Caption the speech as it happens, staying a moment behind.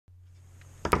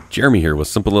Jeremy here with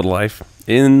Simple Little Life.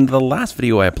 In the last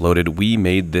video I uploaded, we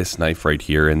made this knife right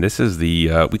here, and this is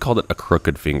the, we called it a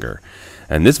crooked finger.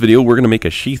 And this video, we're going to make a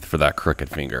sheath for that crooked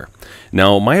finger.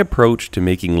 Now, my approach to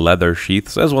making leather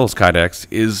sheaths, as well as kydex,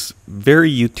 is very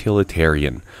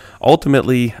utilitarian.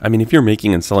 Ultimately, I mean, if you're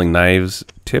making and selling knives,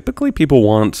 typically people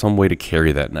want some way to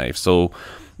carry that knife. So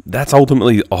that's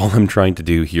ultimately all I'm trying to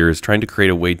do here, is trying to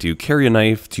create a way to carry a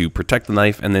knife, to protect the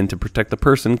knife, and then to protect the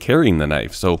person carrying the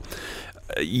knife. So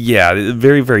yeah,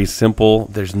 very, very simple.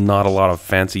 There's not a lot of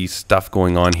fancy stuff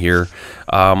going on here.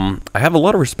 I have a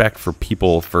lot of respect for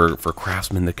people, for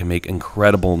craftsmen that can make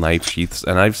incredible knife sheaths,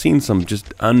 and I've seen some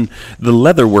just the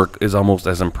leather work is almost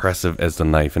as impressive as the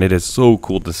knife, and it is so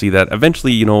cool to see that.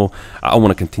 Eventually, you know, I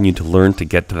want to continue to learn to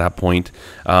get to that point,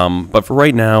 but for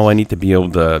right now, I need to be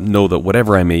able to know that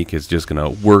whatever I make is just going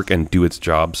to work and do its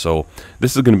job. So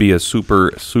this is going to be a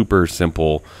super, super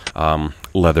simple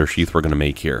leather sheath we're going to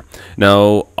make here.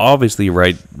 Now, obviously,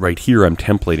 right here, I'm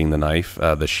templating the knife,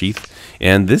 the sheath,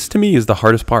 and this to me is the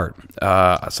hardest part.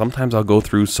 Sometimes I'll go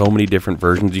through so many different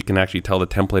versions. You can actually tell the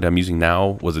template I'm using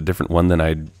now was a different one than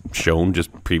I'd shown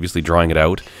just previously drawing it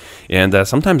out. And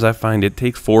sometimes I find it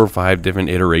takes 4 or 5 different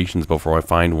iterations before I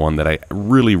find one that I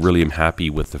really, really am happy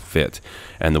with the fit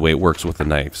and the way it works with the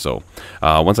knife. So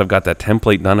once I've got that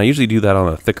template done, I usually do that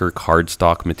on a thicker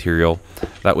cardstock material.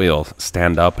 That way it'll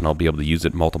stand up and I'll be able to use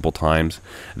it multiple times.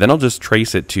 Then I'll just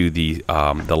trace it to the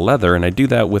leather, and I do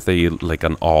that with like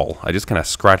an awl. I just kind of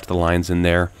scratch the lines in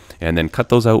there and then cut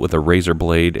those out with a razor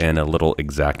blade and a little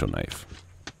X-Acto knife.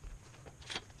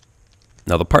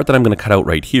 Now, the part that I'm going to cut out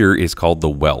right here is called the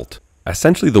welt.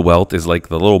 Essentially, the welt is like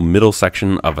the little middle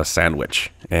section of a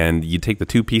sandwich, and you take the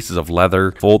 2 pieces of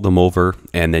leather, fold them over,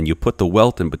 and then you put the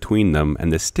welt in between them,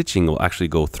 and the stitching will actually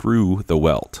go through the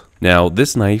welt. Now,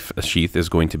 this knife sheath is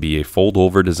going to be a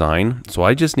fold-over design, so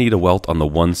I just need a welt on the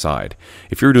one side.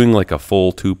 If you're doing like a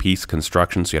full 2-piece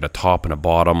construction, so you had a top and a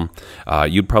bottom,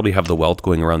 you'd probably have the welt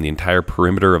going around the entire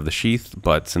perimeter of the sheath,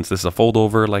 but since this is a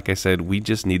fold-over, like I said, we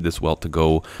just need this welt to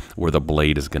go where the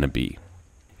blade is going to be.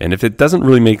 And if it doesn't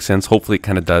really make sense, hopefully it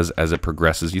kind of does as it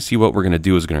progresses. You see what we're going to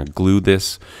do is going to glue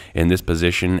this in this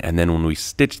position, and then when we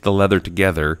stitch the leather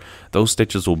together, those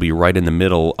stitches will be right in the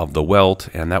middle of the welt,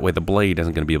 and that way the blade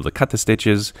isn't going to be able to cut the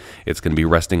stitches. It's going to be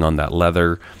resting on that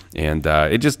leather, and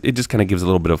it just kind of gives a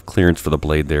little bit of clearance for the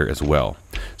blade there as well.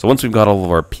 So once we've got all of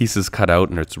our pieces cut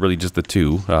out, and it's really just the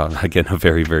 2, again, a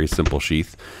very, very simple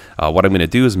sheath, what I'm going to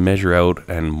do is measure out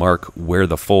and mark where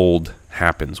the fold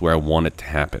happens, where I want it to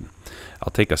happen. I'll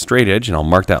take a straight edge and I'll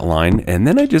mark that line, and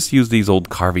then I just use these old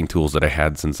carving tools that I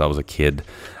had since I was a kid.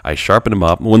 I sharpen them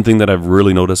up. One thing that I've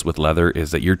really noticed with leather is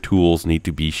that your tools need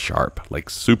to be sharp, like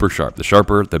super sharp. The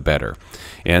sharper, the better.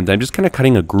 And I'm just kind of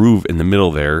cutting a groove in the middle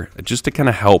there just to kind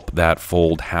of help that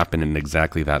fold happen in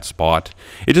exactly that spot.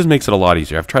 It just makes it a lot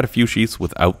easier. I've tried a few sheaths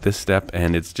without this step,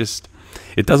 and it's just,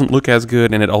 it doesn't look as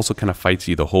good, and it also kind of fights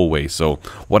you the whole way. So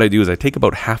what I do is I take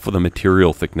about half of the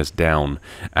material thickness down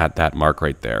at that mark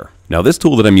right there. Now, this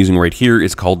tool that I'm using right here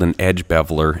is called an edge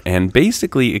beveler, and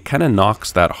basically it kind of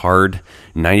knocks that hard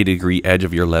 90-degree edge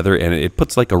of your leather, and it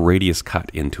puts like a radius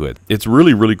cut into it. It's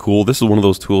really, really cool. This is one of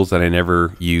those tools that I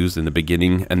never used in the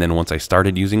beginning, and then once I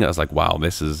started using it, I was like, wow,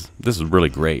 this is really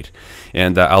great.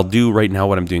 And I'll do right now,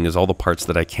 what I'm doing is all the parts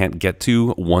that I can't get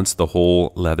to once the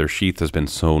whole leather sheath has been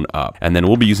sewn up, and then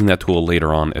we'll be using that tool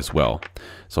later on as well.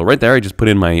 So right there, I just put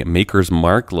in my maker's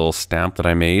mark, little stamp that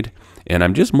I made, and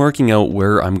I'm just marking out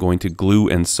where I'm going to glue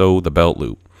and sew the belt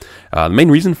loop. The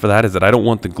main reason for that is that I don't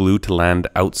want the glue to land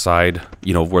outside,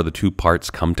 you know, where the 2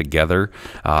 parts come together.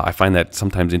 I find that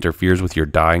sometimes interferes with your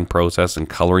dyeing process and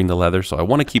coloring the leather, so I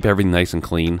want to keep everything nice and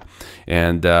clean.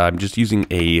 And I'm just using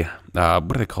a,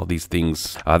 what do they call these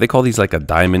things? They call these like a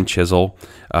diamond chisel.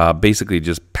 Basically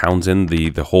just pounds in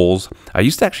the holes. I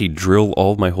used to actually drill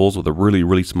all of my holes with a really,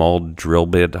 really small drill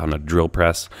bit on a drill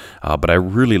press, but I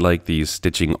really like these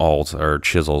stitching awls or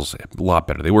chisels a lot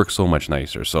better. They work so much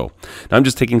nicer. So now I'm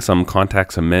just taking some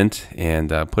contact cement and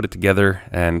put it together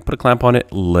and put a clamp on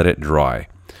it, let it dry.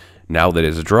 Now that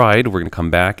it's dried, we're going to come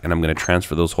back and I'm going to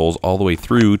transfer those holes all the way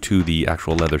through to the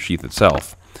actual leather sheath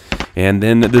itself. And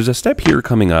then there's a step here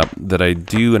coming up that I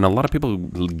do, and a lot of people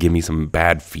give me some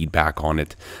bad feedback on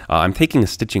it. I'm taking a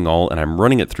stitching awl and I'm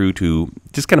running it through to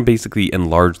just kind of basically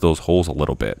enlarge those holes a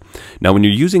little bit. Now, when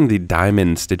you're using the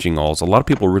diamond stitching awls, a lot of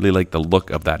people really like the look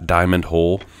of that diamond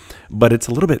hole, but it's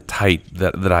a little bit tight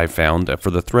that I found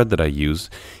for the thread that I use.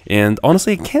 And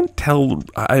honestly, I can't tell.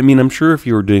 I mean, I'm sure if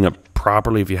you were doing a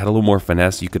properly, if you had a little more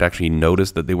finesse, you could actually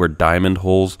notice that they were diamond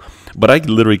holes. But I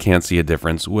literally can't see a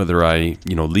difference whether I,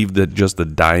 leave just the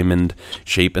diamond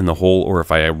shape in the hole or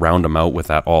if I round them out with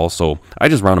that awl. So I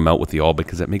just round them out with the awl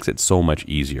because it makes it so much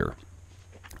easier.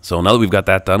 So now that we've got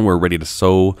that done, we're ready to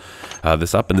sew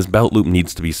this up, and this belt loop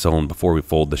needs to be sewn before we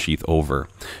fold the sheath over.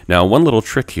 Now, one little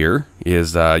trick here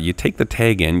is you take the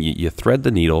tag end, you thread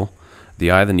the needle, the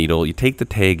eye of the needle, you take the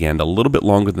tag end a little bit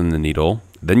longer than the needle,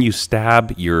 then you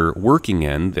stab your working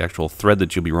end, the actual thread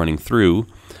that you'll be running through,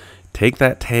 take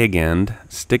that tag end,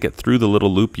 stick it through the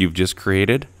little loop you've just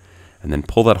created, and then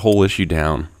pull that whole issue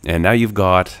down. And now you've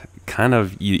got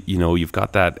you've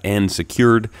got that end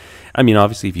secured. I mean,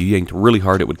 obviously, if you yanked really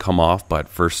hard, it would come off, but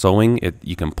for sewing,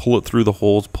 you can pull it through the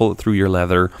holes, pull it through your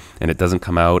leather, and it doesn't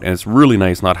come out. And it's really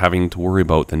nice not having to worry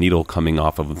about the needle coming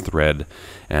off of the thread.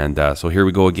 And so here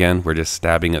we go again. We're just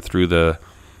stabbing it through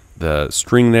the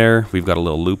string there. We've got a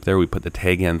little loop there. We put the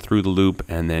tag end through the loop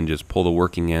and then just pull the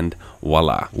working end.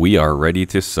 Voila, we are ready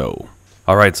to sew.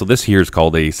 All right, so this here is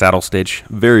called a saddle stitch.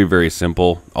 Very, very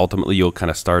simple. Ultimately, you'll kind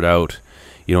of start out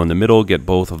in the middle, get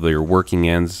both of your working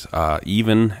ends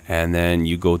even, and then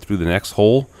you go through the next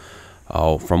hole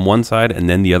from one side and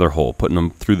then the other hole, putting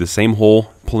them through the same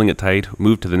hole, pulling it tight,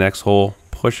 move to the next hole,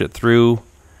 push it through.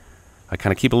 I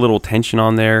kind of keep a little tension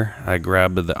on there. I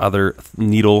grab the other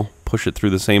needle, push it through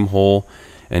the same hole,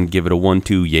 and give it a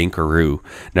 1-2 yankaroo.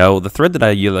 Now, the thread that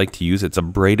I like to use, it's a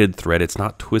braided thread. It's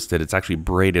not twisted, it's actually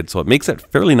braided, so it makes it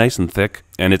fairly nice and thick,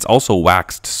 and it's also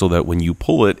waxed so that when you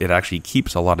pull it, it actually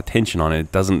keeps a lot of tension on it.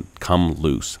 It doesn't come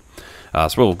loose. So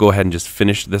we'll go ahead and just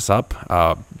finish this up.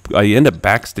 I end up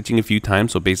back stitching a few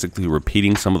times, so basically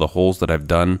repeating some of the holes that I've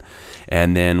done,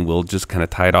 and then we'll just kind of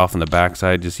tie it off on the back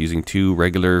side just using 2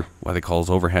 regular, what they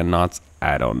call overhand knots.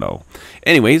 I don't know.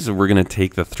 Anyways, we're going to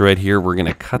take the thread here, we're going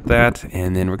to cut that,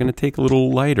 and then we're going to take a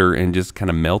little lighter and just kind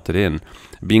of melt it in.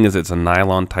 Being as it's a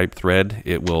nylon type thread,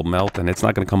 it will melt and it's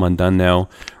not going to come undone now.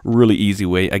 Really easy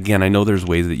way. Again, I know there's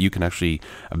ways that you can actually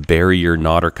bury your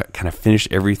knot or kind of finish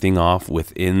everything off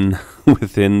within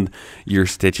your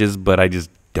stitches, but I just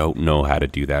don't know how to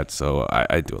do that, so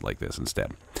I do it like this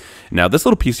instead. Now, this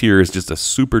little piece here is just a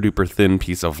super duper thin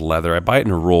piece of leather. I buy it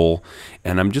in a roll,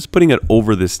 and I'm just putting it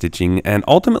over the stitching, and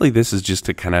ultimately this is just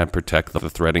to kind of protect the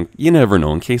threading. You never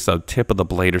know, in case a tip of the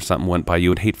blade or something went by, you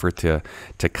would hate for it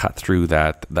to cut through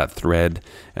that thread,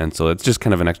 and so it's just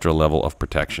kind of an extra level of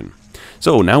protection.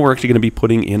 So now we're actually going to be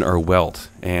putting in our welt,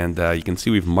 and you can see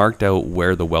we've marked out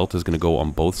where the welt is going to go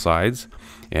on both sides.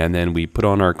 And then we put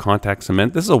on our contact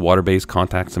cement. This is a water-based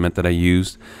contact cement that I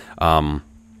used. I'm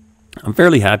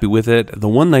fairly happy with it. The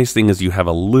one nice thing is you have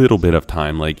a little bit of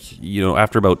time. Like,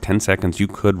 after about 10 seconds, you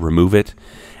could remove it,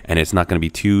 and it's not going to be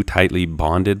too tightly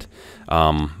bonded.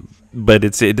 But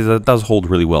it does hold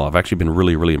really well. I've actually been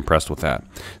really, really impressed with that.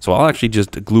 So I'll actually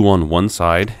just glue on one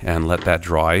side and let that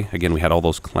dry. Again, we had all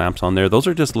those clamps on there. Those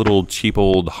are just little cheap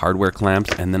old hardware clamps,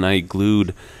 and then I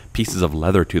glued pieces of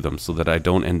leather to them so that I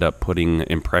don't end up putting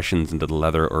impressions into the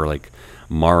leather or like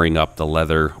marring up the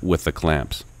leather with the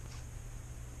clamps.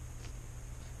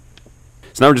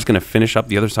 So now we're just going to finish up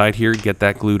the other side here, get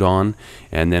that glued on,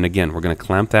 and then again, we're going to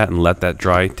clamp that and let that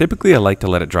dry. Typically, I like to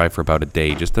let it dry for about a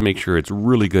day just to make sure it's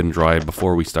really good and dry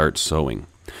before we start sewing.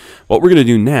 What we're going to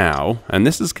do now, and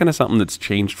this is kind of something that's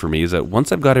changed for me, is that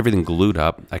once I've got everything glued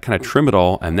up, I kind of trim it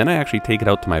all, and then I actually take it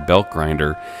out to my belt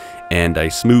grinder, and I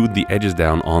smooth the edges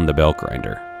down on the belt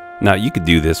grinder. Now, you could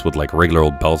do this with like regular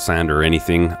old belt sand or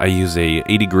anything. I use a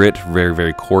 80 grit, very,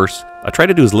 very coarse. I try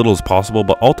to do as little as possible,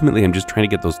 but ultimately I'm just trying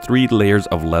to get those 3 layers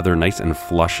of leather nice and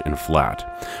flush and flat.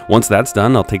 Once that's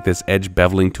done, I'll take this edge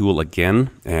beveling tool again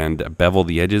and bevel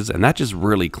the edges, and that just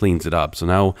really cleans it up. So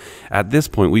now at this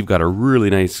point, we've got a really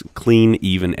nice, clean,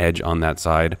 even edge on that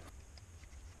side.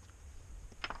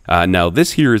 Now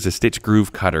this here is a stitch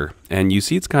groove cutter, and you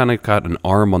see it's kind of got an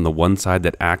arm on the one side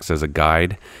that acts as a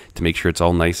guide to make sure it's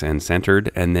all nice and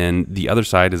centered, and then the other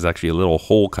side is actually a little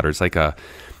hole cutter.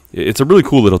 It's a really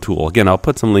cool little tool. Again, I'll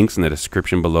put some links in the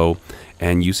description below,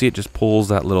 and you see it just pulls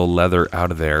that little leather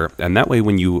out of there, and that way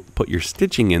when you put your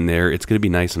stitching in there, it's going to be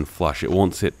nice and flush. It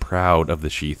won't sit proud of the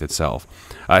sheath itself.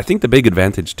 I think the big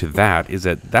advantage to that is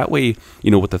that way,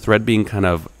 with the thread being kind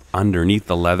of underneath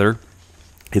the leather,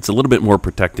 it's a little bit more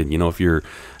protected. If you're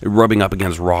rubbing up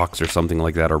against rocks or something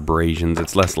like that, or abrasions,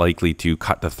 it's less likely to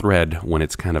cut the thread when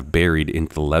it's kind of buried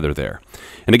into the leather there.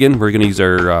 And again, we're going to use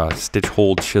our stitch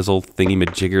hole chisel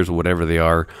thingy-majiggers, whatever they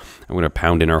are. I'm going to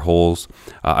pound in our holes.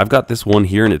 I've got this one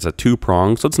here, and it's a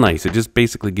 2-prong, so it's nice. It just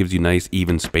basically gives you nice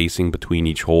even spacing between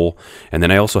each hole. And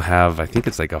then I also have, I think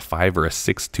it's like a 5 or a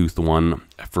 6 tooth one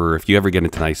for if you ever get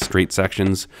into nice straight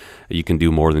sections, you can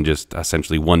do more than just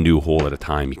essentially one new hole at a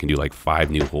time. You can do like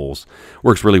 5 new holes.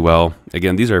 Works really well.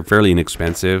 Again, these are fairly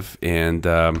inexpensive, and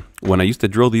when I used to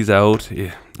drill these out,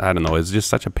 I don't know, it's just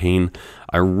such a pain.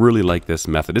 I really like this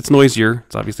method. It's noisier.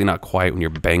 It's obviously not quiet when you're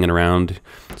banging around,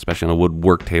 especially on a wood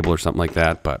work table or something like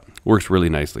that, but works really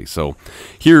nicely. So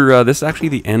here, this is actually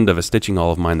the end of a stitching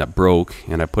awl of mine that broke,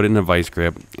 and I put it in a vice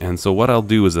grip. And so what I'll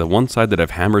do is the one side that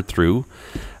I've hammered through,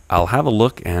 I'll have a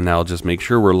look and I'll just make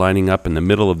sure we're lining up in the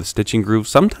middle of the stitching groove.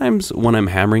 Sometimes when I'm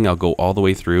hammering, I'll go all the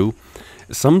way through.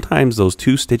 Sometimes those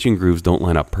 2 stitching grooves don't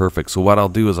line up perfect. So what I'll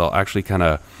do is I'll actually kind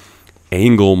of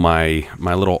angle my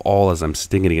little awl as I'm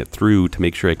sticking it through to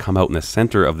make sure I come out in the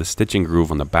center of the stitching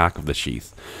groove on the back of the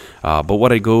sheath. But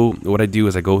what I do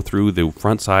is I go through the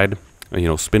front side, you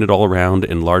know, spin it all around,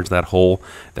 enlarge that hole.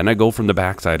 Then I go from the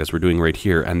back side as we're doing right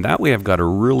here. And that way I've got a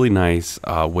really nice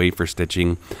way for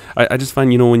stitching. I just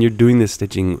find, you know, when you're doing this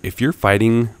stitching, if you're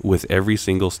fighting with every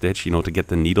single stitch, you know, to get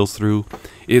the needles through,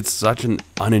 it's such an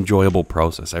unenjoyable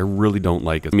process. I really don't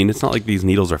like it. I mean, it's not like these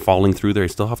needles are falling through there. I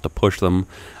still have to push them,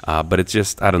 but it's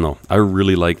just, I don't know. I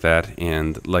really like that.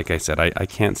 And like I said, I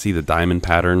can't see the diamond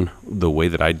pattern the way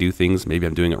that I do things. Maybe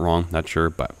I'm doing it wrong, not sure,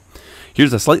 but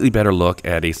here's a slightly better look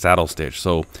at a saddle stitch.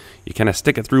 So you kind of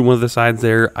stick it through one of the sides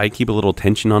there. I keep a little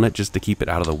tension on it just to keep it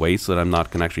out of the way so that I'm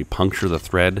not going to actually puncture the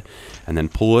thread, and then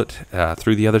pull it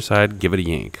through the other side, give it a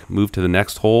yank. Move to the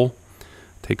next hole,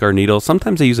 take our needle.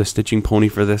 Sometimes I use a stitching pony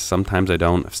for this, sometimes I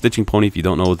don't. A stitching pony, if you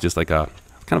don't know, is just like kind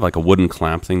of like a wooden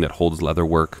clamp thing that holds leather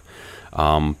work.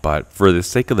 But for the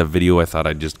sake of the video, I thought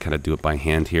I'd just kind of do it by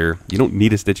hand here. You don't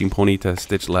need a stitching pony to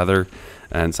stitch leather,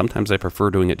 and sometimes I prefer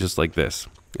doing it just like this.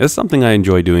 It's something I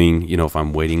enjoy doing, you know, if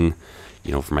I'm waiting,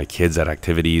 you know, for my kids at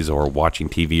activities or watching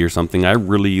TV or something. I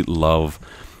really love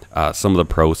some of the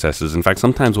processes. In fact,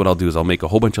 sometimes what I'll do is I'll make a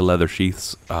whole bunch of leather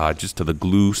sheaths just to the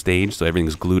glue stage, so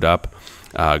everything's glued up,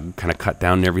 kind of cut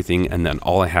down and everything, and then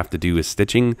all I have to do is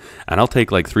stitching. And I'll take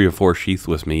like 3 or 4 sheaths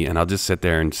with me, and I'll just sit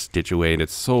there and stitch away. And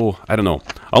it's so, I don't know,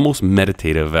 almost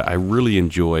meditative. I really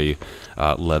enjoy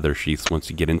leather sheaths once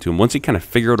you get into them. Once you kind of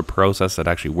figure out a process that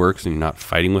actually works and you're not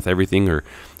fighting with everything or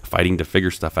fighting to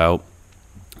figure stuff out,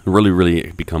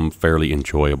 really become fairly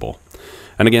enjoyable.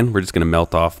 And again, we're just going to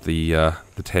melt off the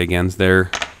tag ends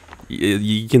there.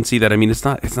 You can see that. I mean, it's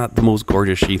not the most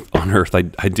gorgeous sheath on earth. I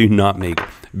do not make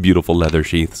beautiful leather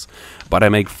sheaths, but I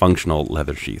make functional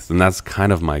leather sheaths, and that's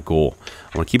kind of my goal.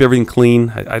 I want to keep everything clean.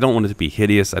 I don't want it to be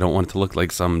hideous. I don't want it to look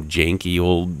like some janky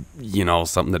old, you know,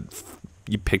 something that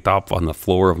you picked off on the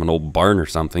floor of an old barn or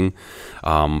something.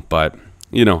 But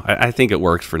you know, I think it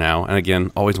works for now. And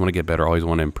again, always want to get better, always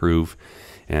want to improve.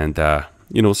 And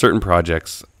you know, certain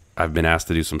projects, I've been asked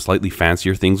to do some slightly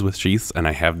fancier things with sheaths, and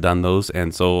I have done those,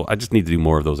 and so I just need to do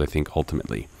more of those, I think,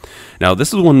 ultimately. Now,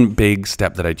 this is one big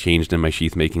step that I changed in my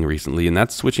sheath making recently, and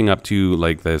that's switching up to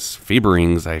like this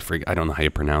Faberings, I don't know how you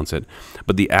pronounce it,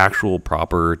 but the actual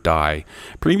proper dye.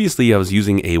 Previously, I was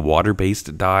using a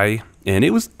water-based dye, and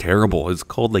it was terrible. It's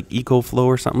called like EcoFlow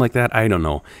or something like that. I don't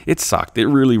know. It sucked. It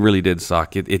really did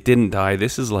suck. It didn't dye.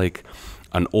 This is like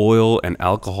an oil and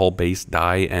alcohol based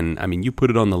dye, and I mean, you put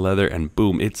it on the leather and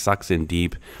boom, it sucks in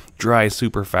deep, dries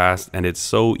super fast, and it's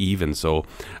so even. So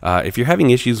if you're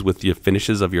having issues with the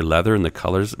finishes of your leather and the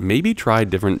colors, maybe try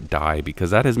different dye,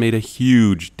 because that has made a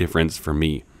huge difference for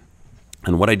me.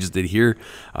 And what I just did here,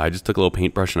 I just took a little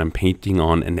paintbrush and I'm painting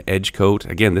on an edge coat.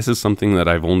 Again, this is something that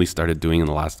I've only started doing in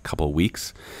the last couple of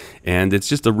weeks. And it's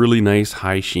just a really nice,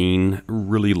 high sheen,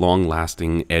 really long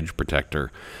lasting edge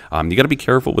protector. You got to be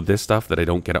careful with this stuff that I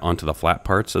don't get it onto the flat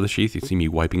parts of the sheath. You see me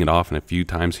wiping it off in a few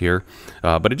times here.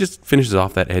 But it just finishes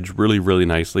off that edge really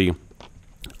nicely.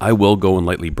 I will go and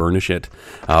lightly burnish it,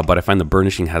 but I find the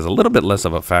burnishing has a little bit less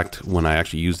of effect when I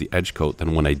actually use the edge coat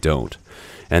than when I don't.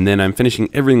 And then I'm finishing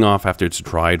everything off after it's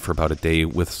dried for about a day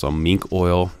with some mink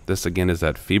oil. This again is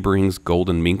that Faberings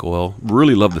golden mink oil.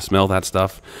 Really love the smell of that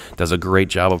stuff. Does a great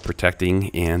job of protecting.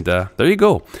 And there you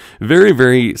go.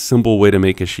 Very simple way to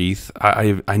make a sheath.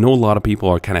 I know a lot of people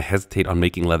are kind of hesitate on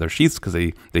making leather sheaths because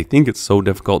they think it's so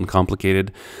difficult and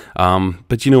complicated.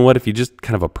 But you know what? If you just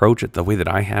kind of approach it the way that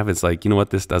I have, it's like, you know what?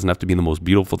 This doesn't have to be the most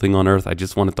beautiful thing on earth. I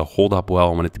just want it to hold up well.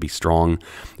 I want it to be strong.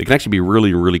 It can actually be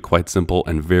really quite simple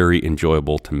and very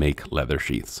enjoyable to make leather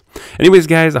sheaths. Anyways,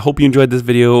 guys, I hope you enjoyed this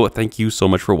video. Thank you so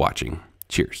much for watching.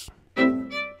 Cheers.